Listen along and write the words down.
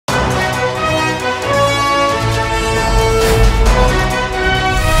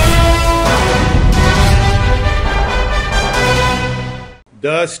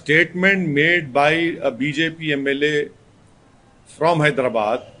the statement made by a BJP MLA from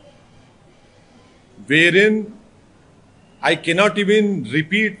Hyderabad, wherein I cannot even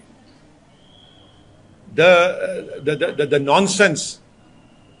repeat the nonsense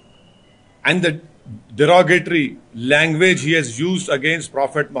and the derogatory language he has used against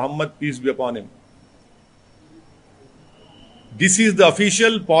Prophet Muhammad, peace be upon him. This is the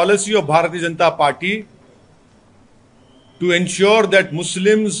official policy of Bharatiya Janata Party to ensure that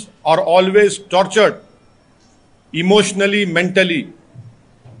Muslims are always tortured emotionally, mentally,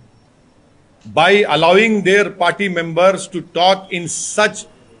 by allowing their party members to talk in such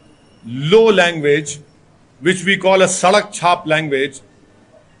low language, which we call a sadak chhap language,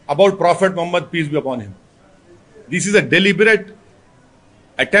 about Prophet Muhammad, peace be upon him. This is a deliberate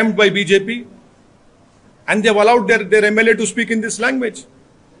attempt by BJP, and they have allowed their MLA to speak in this language.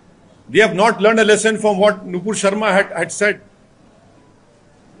 They have not learned a lesson from what Nupur Sharma had said.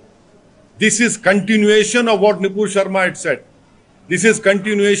 This is continuation of what Nupur Sharma had said. This is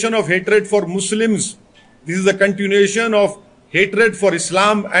continuation of hatred for Muslims. This is a continuation of hatred for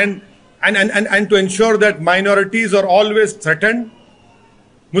Islam and to ensure that minorities are always threatened.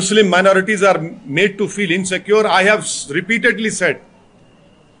 Muslim minorities are made to feel insecure. I have repeatedly said,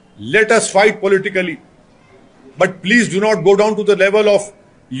 let us fight politically, but please do not go down to the level of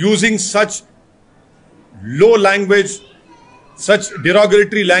using such low language, such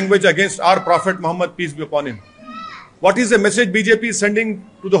derogatory language against our Prophet Muhammad, peace be upon him. What is the message BJP is sending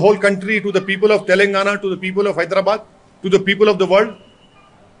to the whole country, to the people of Telangana, to the people of Hyderabad, to the people of the world?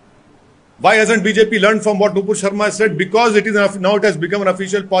 Why hasn't BJP learned from what Nupur Sharma said? Because it is now it has become an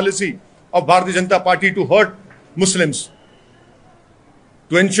official policy of Bharatiya Janata Party to hurt Muslims,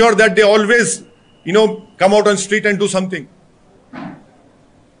 to ensure that they always, come out on street and do something.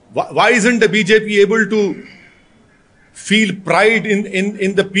 Why isn't the BJP able to feel pride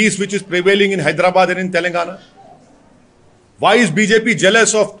in the peace which is prevailing in Hyderabad and in Telangana? Why is BJP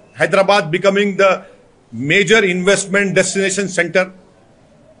jealous of Hyderabad becoming the major investment destination center?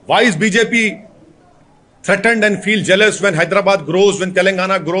 Why is BJP threatened and feel jealous when Hyderabad grows, when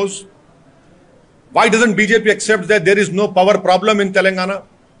Telangana grows? Why doesn't BJP accept that there is no power problem in Telangana?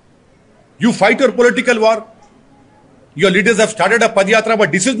 You fight your political war. Your leaders have started a Padyatra,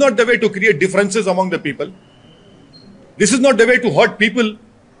 but this is not the way to create differences among the people. This is not the way to hurt people.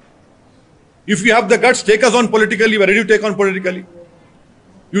 If you have the guts, take us on politically. We are ready to take on politically.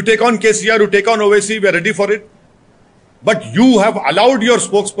 You take on KCR, you take on Owaisi, we are ready for it. But you have allowed your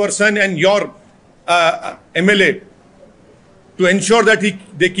spokesperson and your MLA to ensure that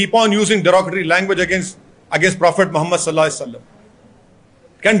they keep on using derogatory language against Prophet Muhammad sallallahu alaihi wasallam.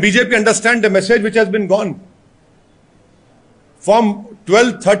 Can BJP understand the message which has been gone? From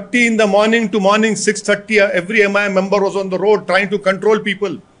 12:30 in the morning to morning 6:30, every AIMIM member was on the road trying to control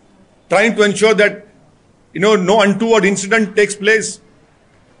people, trying to ensure that no untoward incident takes place.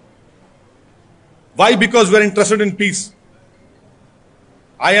 Why? Because we are interested in peace.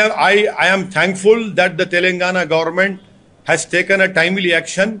 I am thankful that the Telangana government has taken a timely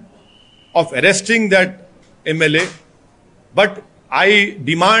action of arresting that MLA, but I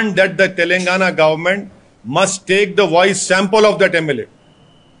demand that the Telangana government must take the voice sample of that MLA,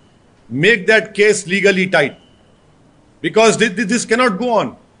 make that case legally tight, because this cannot go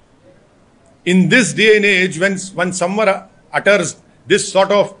on. In this day and age, when someone utters this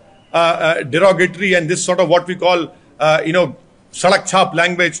sort of derogatory and this sort of what we call, sadak chhap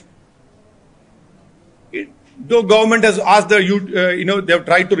language, the government has asked they have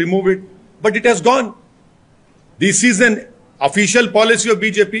tried to remove it, but it has gone. This is an official policy of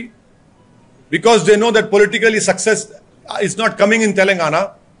BJP, because they know that politically success is not coming in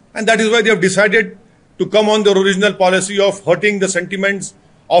Telangana, and that is why they have decided to come on their original policy of hurting the sentiments,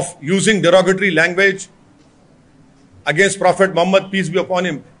 of using derogatory language against Prophet Muhammad, peace be upon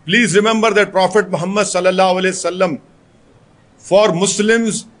him. Please remember that Prophet Muhammad sallallahu alaihi wasallam, for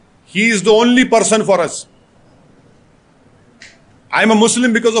Muslims, he is the only person for us. I am a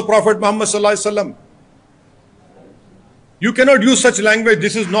Muslim because of Prophet Muhammad sallallahu alaihi wasallam. You cannot use such language.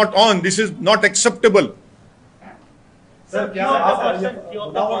 This is not on. This is not acceptable. Sir, क्या आप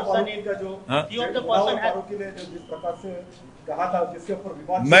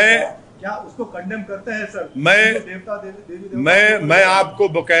क्या उसको condemn करते हैं sir? मैं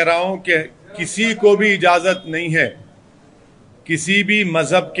आपको कह रहा हूं कि किसी को भी इजाजत नहीं है किसी भी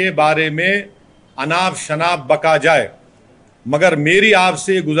मजहब के बारे में अनाप शनाप बका जाए, मगर मेरी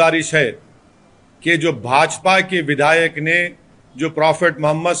आपसे गुजारिश है कि जो भाजपा के विधायक ने जो प्रॉफेट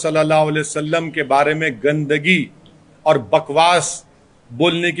मोहम्मद सल्लल्लाहु अलैहि वसल्लम के बारे में गंदगी और बकवास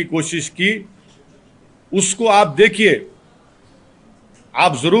बोलने की कोशिश की, उसको आप देखिए,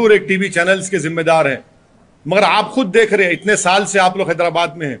 आप जरूर एक टीवी चैनल्स के जिम्मेदार हैं, मगर आप खुद देख रहे हैं, इतने साल से आप लोग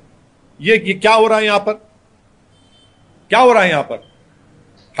हैदराबाद में हैं, ये क्या हो रहा है यहां पर, क्या हो रहा है यहां पर?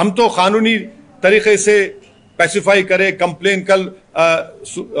 हम तो कानूनी तरीके से स्पेसिफाई करें, कंप्लेन कल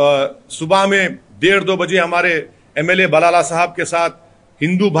सुबह में 1:30-2 बजे हमारे MLA बलाला साहब के साथ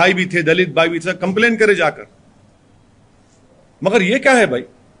हिंदू भाई भी थे, दलित भाई भी थे, कंप्लेन करे जाकर। मगर ये क्या है भाई?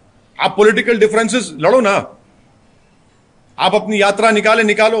 आप पॉलिटिकल डिफरेंसेस लड़ो ना, आप अपनी यात्रा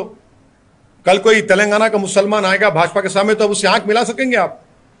निकालो। कल कोई तेलंगाना का मुसलमान आएगा भाजपा के सामने तो अब उससे आंख मिला सकेंगे आप?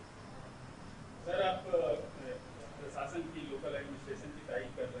 सर, आप प्रशासन की, लोकल एडमिनिस्ट्रेशन की तारीफ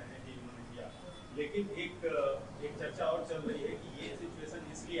कर रहे हैं कि उन्होंने किया, लेकिन एक चर्चा और चल रही है कि ये सिचुएशन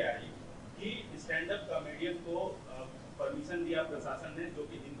इसलिए आई कि स्टैंड अप कॉमेडियन को परमिशन दिया प्रशासन ने, जो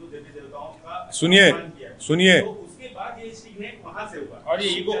कि हिंदू देवी देवताओं का सुनिए तो उसके बाद ये स्टिग्मेट वहां से हुआ और ये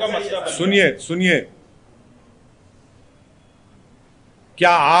ईगो का मसला। सुनिए,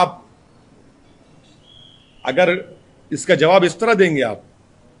 क्या आप अगर इसका जवाब इस तरह देंगे, आप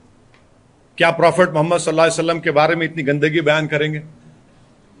क्या प्रॉफेट मोहम्मद सल्लल्लाहु अलैहि वसल्लम के बारे में इतनी गंदगी बयान करेंगे?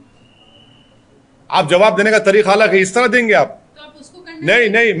 आप जवाब देने का तरीका अलग है, इस तरह देंगे आप? तो आप उसको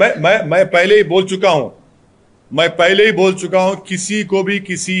नहीं, मैं पहले ही बोल चुका हूं, किसी को भी,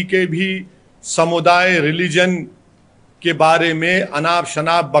 किसी के भी समुदाय, रिलीजन के बारे में अनाप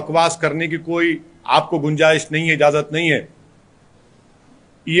शनाप बकवास करने की कोई आपको गुंजाइश नहीं है, इजाजत नहीं है।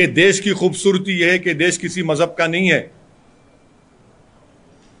 ये देश की खूबसूरती यह है कि देश किसी मजहब का नहीं है,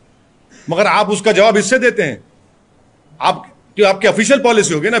 मगर आप उसका जवाब इससे देते हैं। आपकी ऑफिशियल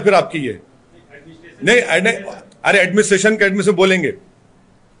पॉलिसी होगी ना फिर आपकी ये। नहीं, अरे एडमिनिस्ट्रेशन के एडमिनिस्ट्रेशन बोलेंगे,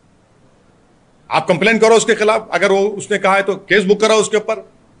 आप कंप्लेन करो उसके खिलाफ, अगर वो उसने कहा है तो केस बुक कराओ उसके ऊपर।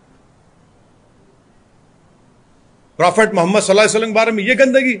 प्रॉफेट मोहम्मद सल्लल्लाहु अलैहि वसल्लम के बारे में ये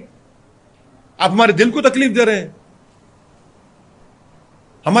गंदगी, आप हमारे दिल को तकलीफ दे रहे हैं,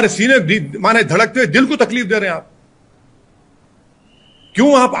 हमारे सीने माने धड़कते हुए दिल को तकलीफ दे रहे हैं आप।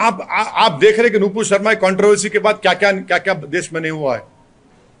 क्यों आप देख रहे हैं कि नुपुर शर्मा की कंट्रोवर्सी के बाद क्या क्या देश में नहीं हुआ है,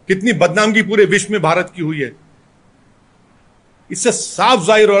 कितनी बदनामगी पूरे विश्व में भारत की हुई है। इससे साफ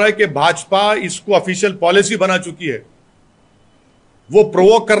जाहिर हो रहा है कि भाजपा इसको ऑफिशियल पॉलिसी बना चुकी है। वो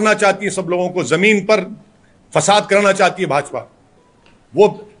प्रोवोक करना चाहती है सब लोगों को, जमीन पर फसाद करना चाहती है भाजपा।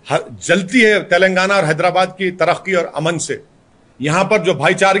 वो जलती है तेलंगाना और हैदराबाद की तरक्की और अमन से। यहां पर जो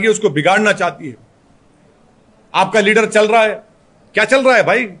भाईचारगी है उसको बिगाड़ना चाहती है। आपका लीडर चल रहा है, क्या चल रहा है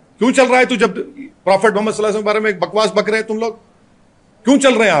भाई? क्यों चल रहा है? तू जब प्रॉफेट मोहम्मद सल्लल्लाहु अलैहि वसल्लम के बारे में बकवास बक रहे हैं तुम लोग, क्यों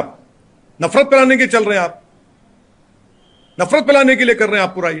चल रहे हैं आप? नफरत फैलाने के चल रहे हैं आप, नफरत फैलाने के लिए कर रहे हैं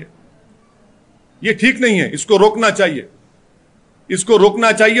आप पूरा। ये ठीक नहीं है, इसको रोकना चाहिए, इसको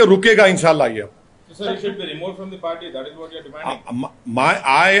रोकना चाहिए, रुकेगा इंशाल्लाह ये। So sir, he should be removed from the party. That is what you are demanding.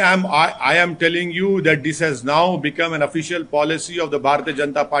 I am telling you that this has now become an official policy of the Bharatiya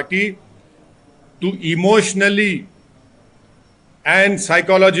Janata Party to emotionally and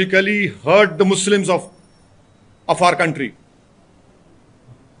psychologically hurt the Muslims of our country.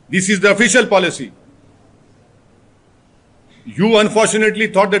 This is the official policy. You unfortunately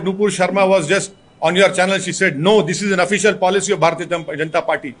thought that Nupur Sharma was just on your channel. She said, no, this is an official policy of Bharatiya Janata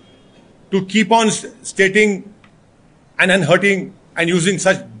Party to keep on stating and hurting and using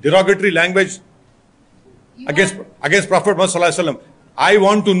such derogatory language against Prophet Muhammad Sallallahu Alaihi Wasallam. I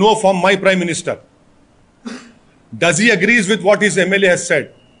want to know from my Prime Minister, does he agrees with what his MLA has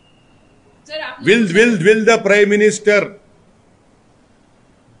said? Sir, Will the Prime Minister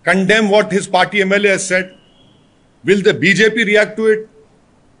condemn what his party MLA has said? Will the BJP react to it?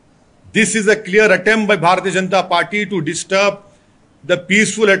 This is a clear attempt by Bharatiya Janata Party to disturb the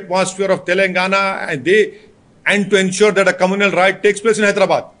peaceful atmosphere of Telangana and to ensure that a communal riot takes place in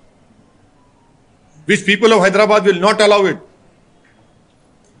Hyderabad, which people of Hyderabad will not allow it.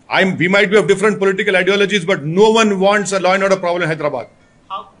 We might be of different political ideologies, but no one wants a law and order problem in Hyderabad.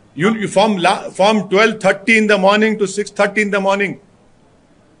 You from 12:30 in the morning to 6:30 in the morning.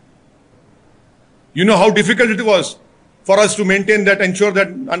 You know how difficult it was for us to maintain that, ensure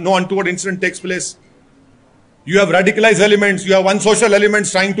that no untoward incident takes place. You have radicalized elements, you have unsocial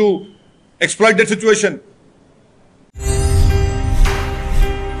elements trying to exploit that situation.